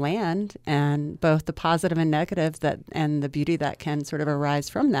to the land, and both the positive and negative and the beauty that can sort of arise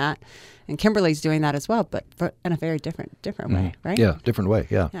from that. And Kimberly's doing that as well, but in a very different way, right? Yeah, different way,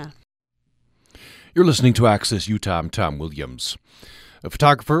 yeah. You're listening to Access Utah. I'm Tom Williams. A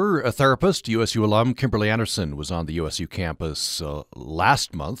photographer, a therapist, USU alum, Kimberly Anderson was on the USU campus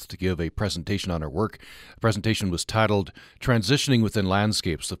last month to give a presentation on her work. The presentation was titled Transitioning Within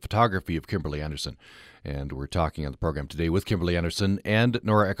Landscapes, the Photography of Kimberly Anderson. And we're talking on the program today with Kimberly Anderson and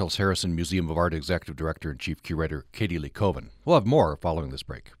Nora Eccles Harrison Museum of Art Executive Director and Chief Curator Katie Lee Coven. We'll have more following this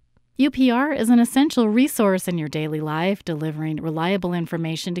break. UPR is an essential resource in your daily life, delivering reliable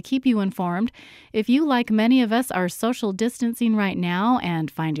information to keep you informed. If you, like many of us, are social distancing right now and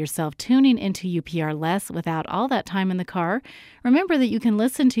find yourself tuning into UPR less without all that time in the car, remember that you can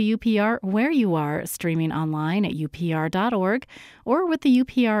listen to UPR where you are, streaming online at upr.org or with the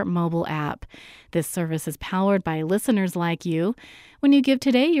UPR mobile app. This service is powered by listeners like you. When you give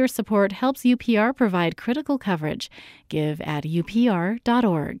today, your support helps UPR provide critical coverage. Give at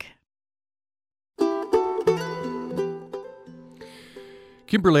upr.org.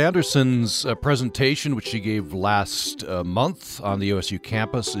 Kimberly Anderson's presentation, which she gave last month on the OSU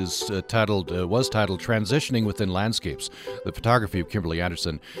campus, was titled Transitioning Within Landscapes, the Photography of Kimberly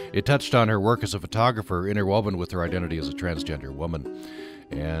Anderson. It touched on her work as a photographer interwoven with her identity as a transgender woman.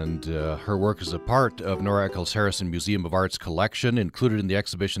 And her work is a part of Nora Eccles Harrison Museum of Art's collection, included in the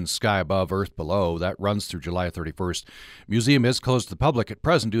exhibition Sky Above, Earth Below. That runs through July 31st. Museum is closed to the public at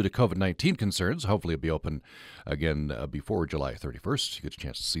present due to COVID-19 concerns. Hopefully it'll be open again before July 31st. You get a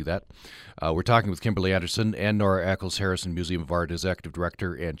chance to see that. We're talking with Kimberly Anderson and Nora Eccles Harrison Museum of Art Executive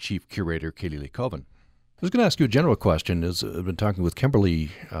Director and Chief Curator Kaylee Lee Colvin. I was going to ask you a general question. I've been talking with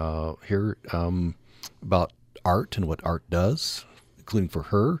Kimberly here about art and what art does, including for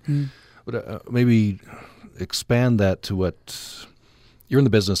her. But maybe expand that to what you're in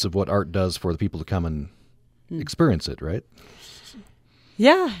the business of, what art does for the people to come and experience it, right?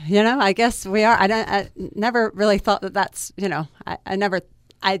 Yeah, I guess we are. I never really thought that's,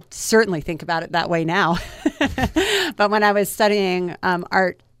 I certainly think about it that way now. But when I was studying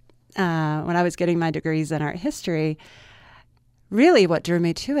art, when I was getting my degrees in art history, really what drew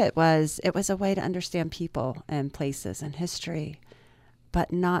me to it was a way to understand people and places and history,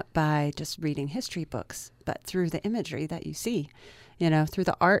 but not by just reading history books, but through the imagery that you see, through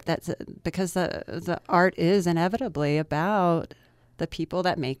the art. Because the art is inevitably about the people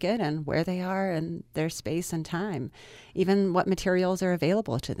that make it and where they are and their space and time, even what materials are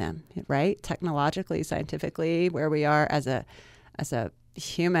available to them, right? Technologically, scientifically, where we are as a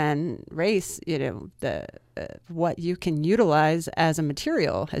human race, what you can utilize as a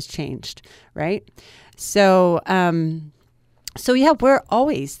material has changed, right? So yeah, we're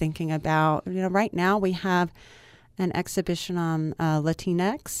always thinking about, right now we have an exhibition on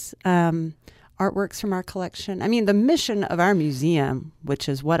Latinx artworks from our collection. I mean, the mission of our museum, which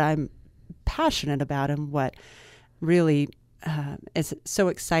is what I'm passionate about and what really is so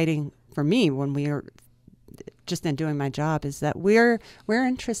exciting for me when we are just in doing my job, is that we're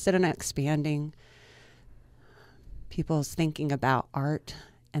interested in expanding people's thinking about art,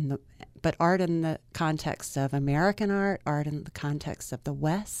 but art in the context of American art in the context of the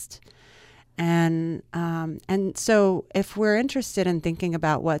West. And so if we're interested in thinking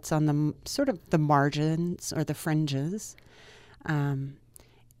about what's on the sort of the margins or the fringes,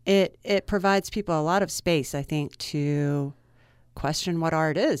 it provides people a lot of space, I think, to question what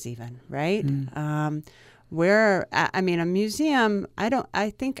art is even, right? A museum, I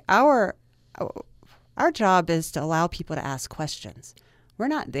think our job is to allow people to ask questions. We're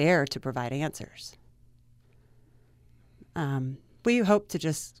not there to provide answers. We hope to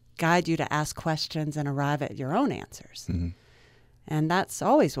just guide you to ask questions and arrive at your own answers. Mm-hmm. And that's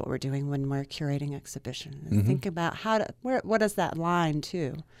always what we're doing when we're curating exhibition. Mm-hmm. Think about what is that line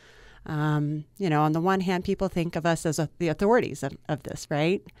too? On the one hand, people think of us as the authorities of this,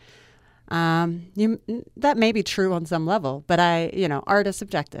 right? That may be true on some level, but art is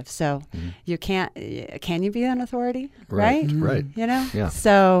subjective. So you can you be an authority? Right. Mm-hmm. Right. Yeah.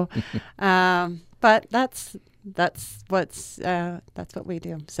 So, but that's what we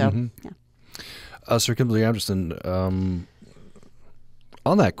do. So, yeah. Sir Kimberly Anderson,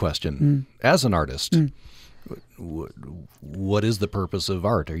 on that question, as an artist, what is the purpose of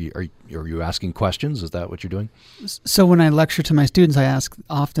art? Are you asking questions? Is that what you're doing? So when I lecture to my students, I ask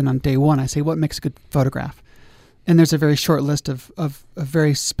often on day one, I say, what makes a good photograph? And there's a very short list of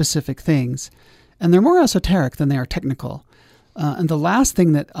very specific things. And they're more esoteric than they are technical. And the last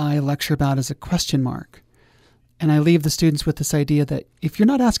thing that I lecture about is a question mark. And I leave the students with this idea that if you're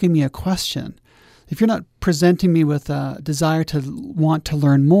not asking me a question, if you're not presenting me with a desire to want to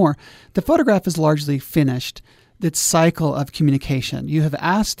learn more, the photograph is largely finished. Its cycle of communication. You have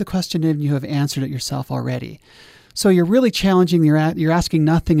asked the question and you have answered it yourself already. So you're really challenging. You're asking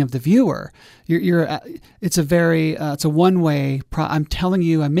nothing of the viewer. It's a one-way. I'm telling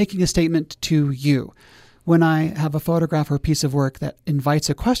you. I'm making a statement to you. When I have a photograph or a piece of work that invites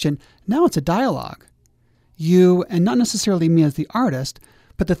a question, now it's a dialogue. You, and not necessarily me as the artist,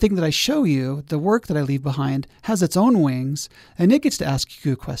 But the thing that I show you, the work that I leave behind, has its own wings, and it gets to ask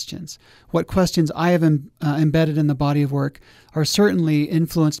you questions. What questions I have embedded in the body of work are certainly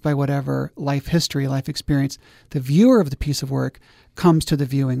influenced by whatever life history, life experience the viewer of the piece of work comes to the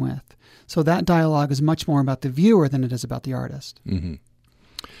viewing with. So that dialogue is much more about the viewer than it is about the artist. Mm-hmm.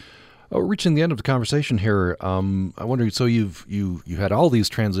 Reaching the end of the conversation here, I wonder, so you had all these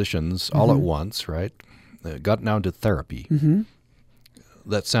transitions all at once, right? Got now into therapy. Mm-hmm.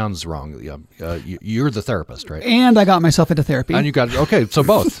 That sounds wrong. You're the therapist, right? And I got myself into therapy. And you got, okay, so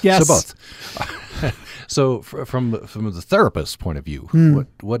both. Yes. So both. So from the therapist's point of view,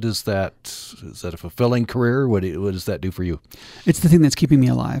 what is that? Is that a fulfilling career? What does that do for you? It's the thing that's keeping me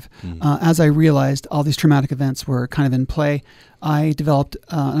alive. As I realized all these traumatic events were kind of in play, I developed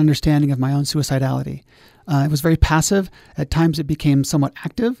an understanding of my own suicidality. It was very passive. At times it became somewhat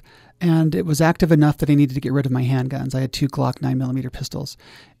active, and it was active enough that I needed to get rid of my handguns. I had 2 Glock 9mm pistols,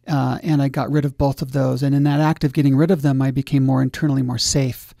 and I got rid of both of those. And in that act of getting rid of them, I became more internally more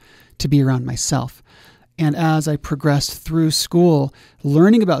safe to be around myself. And as I progressed through school,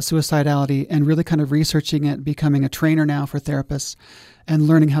 learning about suicidality and really kind of researching it, becoming a trainer now for therapists, and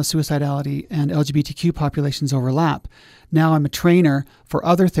learning how suicidality and LGBTQ populations overlap. Now I'm a trainer for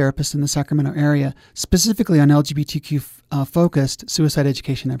other therapists in the Sacramento area, specifically on LGBTQ-focused suicide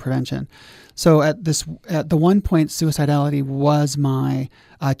education and prevention. So at the one point, suicidality was my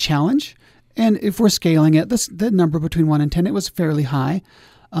challenge. And if we're scaling it, the number between 1 and 10, it was fairly high.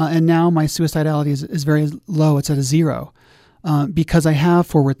 And now my suicidality is very low. It's at a 0. Because I have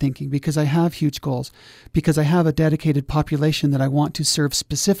forward thinking, because I have huge goals, because I have a dedicated population that I want to serve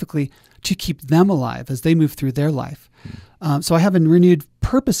specifically to keep them alive as they move through their life. So I have a renewed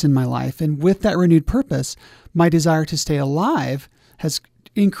purpose in my life. And with that renewed purpose, my desire to stay alive has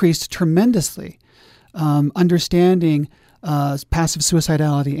increased tremendously. Understanding passive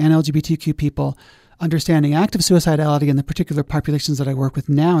suicidality and LGBTQ people, understanding active suicidality and the particular populations that I work with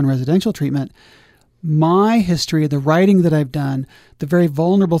now in residential treatment, my history, the writing that I've done, the very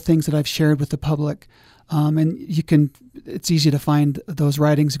vulnerable things that I've shared with the public, and it's easy to find those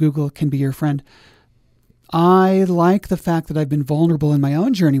writings. Google can be your friend. I like the fact that I've been vulnerable in my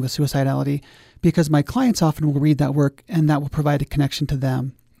own journey with suicidality because my clients often will read that work and that will provide a connection to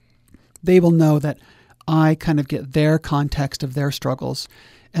them. They will know that I kind of get their context of their struggles,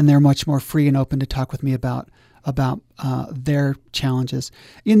 and they're much more free and open to talk with me about their challenges.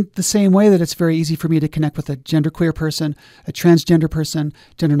 In the same way that it's very easy for me to connect with a genderqueer person, a transgender person,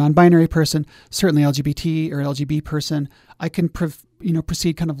 gender non-binary person, certainly LGBT or LGB person, I can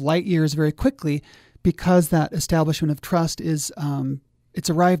proceed kind of light years very quickly because that establishment of trust is it's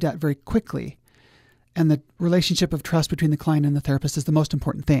arrived at very quickly. And the relationship of trust between the client and the therapist is the most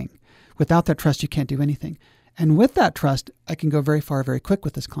important thing. Without that trust, you can't do anything. And with that trust, I can go very far, very quick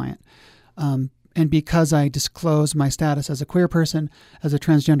with this client. And because I disclose my status as a queer person, as a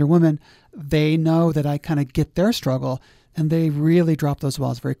transgender woman, they know that I kind of get their struggle, and they really drop those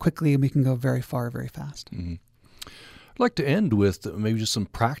walls very quickly, and we can go very far, very fast. Mm-hmm. I'd like to end with maybe just some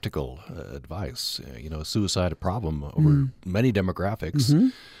practical advice. Suicide, a problem over many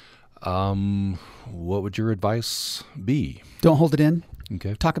demographics. Mm-hmm. What would your advice be? Don't hold it in.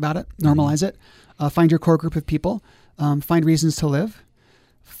 Okay. Talk about it. Normalize it. Find your core group of people. Find reasons to live.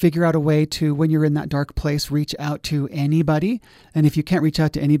 Figure out a way to, when you're in that dark place, reach out to anybody. And if you can't reach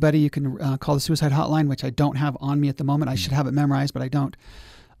out to anybody, you can call the suicide hotline, which I don't have on me at the moment. I should have it memorized, but I don't.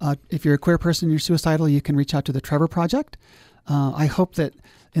 If you're a queer person and you're suicidal, you can reach out to the Trevor Project. I hope that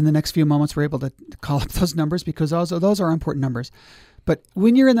in the next few moments we're able to call up those numbers because those are important numbers. But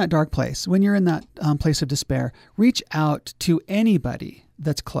when you're in that dark place, when you're in that place of despair, reach out to anybody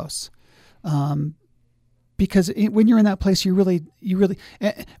that's close. Because when you're in that place, you really,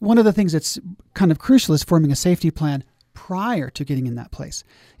 one of the things that's kind of crucial is forming a safety plan prior to getting in that place.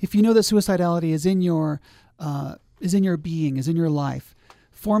 If you know that suicidality is in your being, is in your life,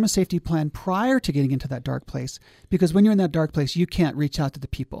 form a safety plan prior to getting into that dark place. Because when you're in that dark place, you can't reach out to the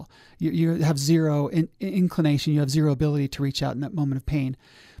people. You have zero inclination, you have zero ability to reach out in that moment of pain.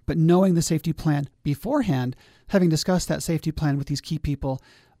 But knowing the safety plan beforehand, having discussed that safety plan with these key people,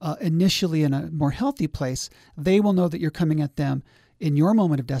 initially in a more healthy place, they will know that you're coming at them in your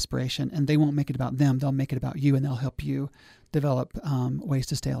moment of desperation, and they won't make it about them. They'll make it about you, and they'll help you develop ways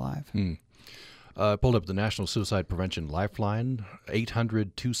to stay alive. I pulled up the National Suicide Prevention Lifeline,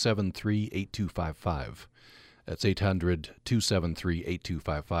 800-273-8255. That's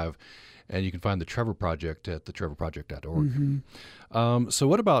 800-273-8255. And you can find the Trevor Project at thetrevorproject.org. Mm-hmm. So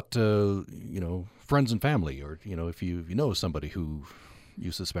what about, friends and family, or, if you know somebody who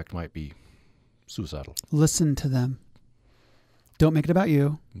you suspect might be suicidal? Listen to them. Don't make it about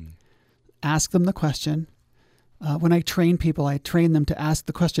you. Ask them the question. When I train people, I train them to ask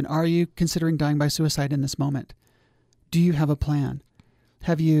the question, are you considering dying by suicide in this moment? Do you have a plan?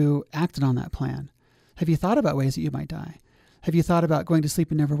 Have you acted on that plan? Have you thought about ways that you might die? Have you thought about going to sleep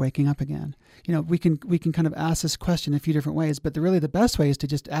and never waking up again? We can kind of ask this question in a few different ways, but really the best way is to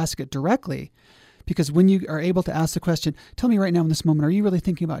just ask it directly, because when you are able to ask the question, tell me right now in this moment, are you really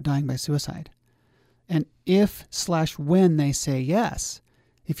thinking about dying by suicide? And if/when they say yes,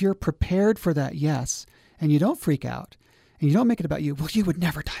 if you're prepared for that yes, and you don't freak out, and you don't make it about you, well, you would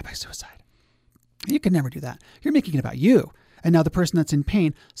never die by suicide. You could never do that. You're making it about you. And now the person that's in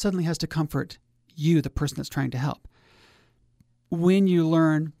pain suddenly has to comfort you, the person that's trying to help. When you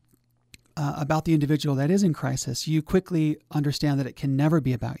learn about the individual that is in crisis, you quickly understand that it can never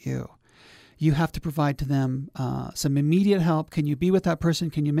be about you. You have to provide to them some immediate help. Can you be with that person?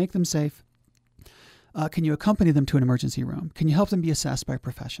 Can you make them safe? Can you accompany them to an emergency room? Can you help them be assessed by a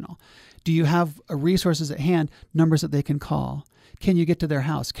professional? Do you have resources at hand, numbers that they can call? Can you get to their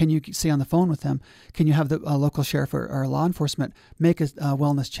house? Can you stay on the phone with them? Can you have the local sheriff or law enforcement make a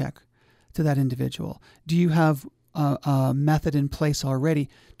wellness check to that individual? Do you have a method in place already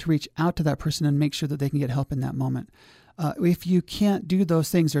to reach out to that person and make sure that they can get help in that moment? If you can't do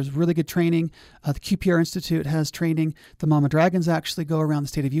those things, there's really good training. The QPR Institute has training. The Mama Dragons actually go around the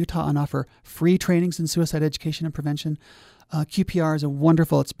state of Utah and offer free trainings in suicide education and prevention. QPR is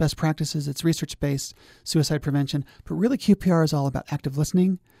it's best practices, it's research-based suicide prevention. But really QPR is all about active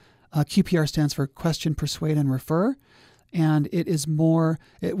listening. QPR stands for Question, Persuade, and Refer. And it is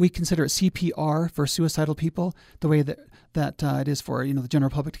we consider it CPR for suicidal people, the way that it is for the general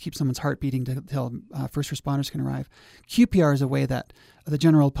public to keep someone's heart beating until first responders can arrive. QPR is a way that the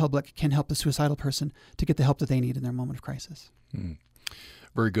general public can help the suicidal person to get the help that they need in their moment of crisis.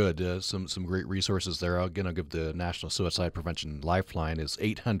 Very good. Some great resources there. Again, I'll give the National Suicide Prevention Lifeline is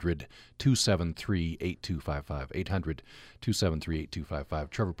 800-273-8255. 800-273-8255.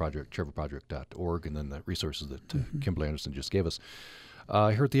 trevorproject.org, and then the resources that Kimberly Anderson just gave us.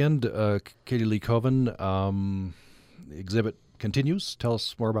 Here at the end, Katie Lee Coven, the exhibit continues. Tell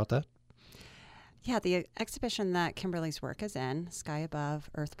us more about that. Yeah, the exhibition that Kimberly's work is in, Sky Above,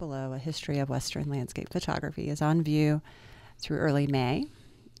 Earth Below, A History of Western Landscape Photography, is on view through early May.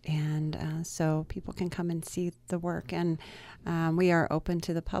 And so people can come and see the work. And we are open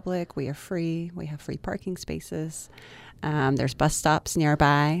to the public. We are free. We have free parking spaces. There's bus stops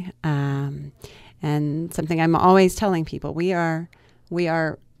nearby. And something I'm always telling people, we are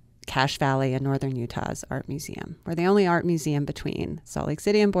Cache Valley in northern Utah's art museum. We're the only art museum between Salt Lake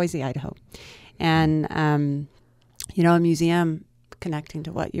City and Boise, Idaho. And, a museum connecting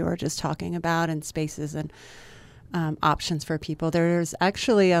to what you were just talking about, and spaces and options for people. There's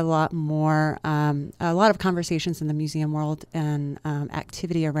actually a lot of conversations in the museum world and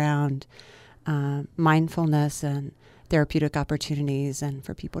activity around mindfulness and therapeutic opportunities, and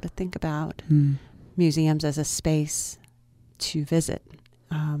for people to think about museums as a space to visit,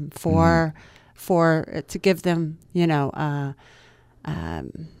 to give them,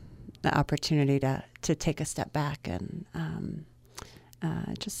 the opportunity to take a step back and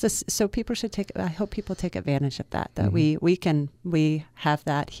so people should I hope people take advantage of that we have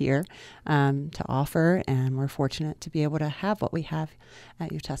that here to offer, and we're fortunate to be able to have what we have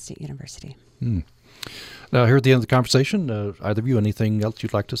at Utah State University. Now, here at the end of the conversation, either of you, anything else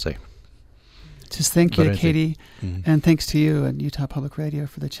you'd like to say? Just thank you to Katie, and thanks to you and Utah Public Radio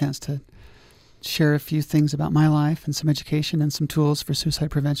for the chance to share a few things about my life and some education and some tools for suicide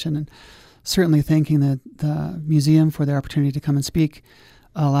prevention, and certainly thanking the museum for their opportunity to come and speak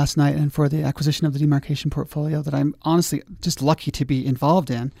last night, and for the acquisition of the demarcation portfolio that I'm honestly just lucky to be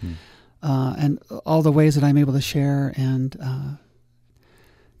involved in, and all the ways that I'm able to share and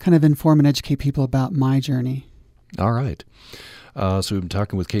kind of inform and educate people about my journey. All right. So we've been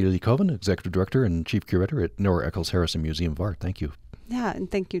talking with Katie Lee Coven, Executive Director and Chief Curator at Nora Eccles Harrison Museum of Art. Thank you. Yeah, and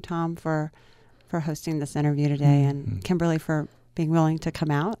thank you, Tom, for hosting this interview today, and Kimberly for being willing to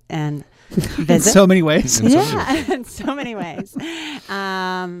come out and visit. In so many ways. In so many ways.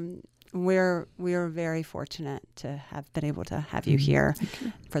 We're very fortunate to have been able to have you here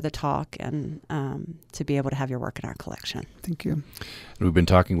for the talk, and to be able to have your work in our collection. Thank you. And we've been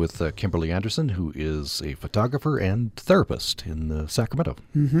talking with Kimberly Anderson, who is a photographer and therapist in Sacramento.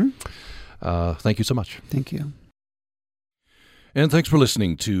 Thank you so much. Thank you. And thanks for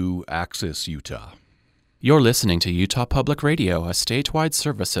listening to Access Utah. You're listening to Utah Public Radio, a statewide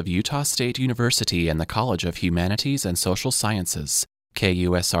service of Utah State University and the College of Humanities and Social Sciences.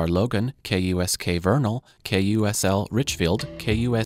 KUSR Logan, KUSK Vernal, KUSL Richfield, KUS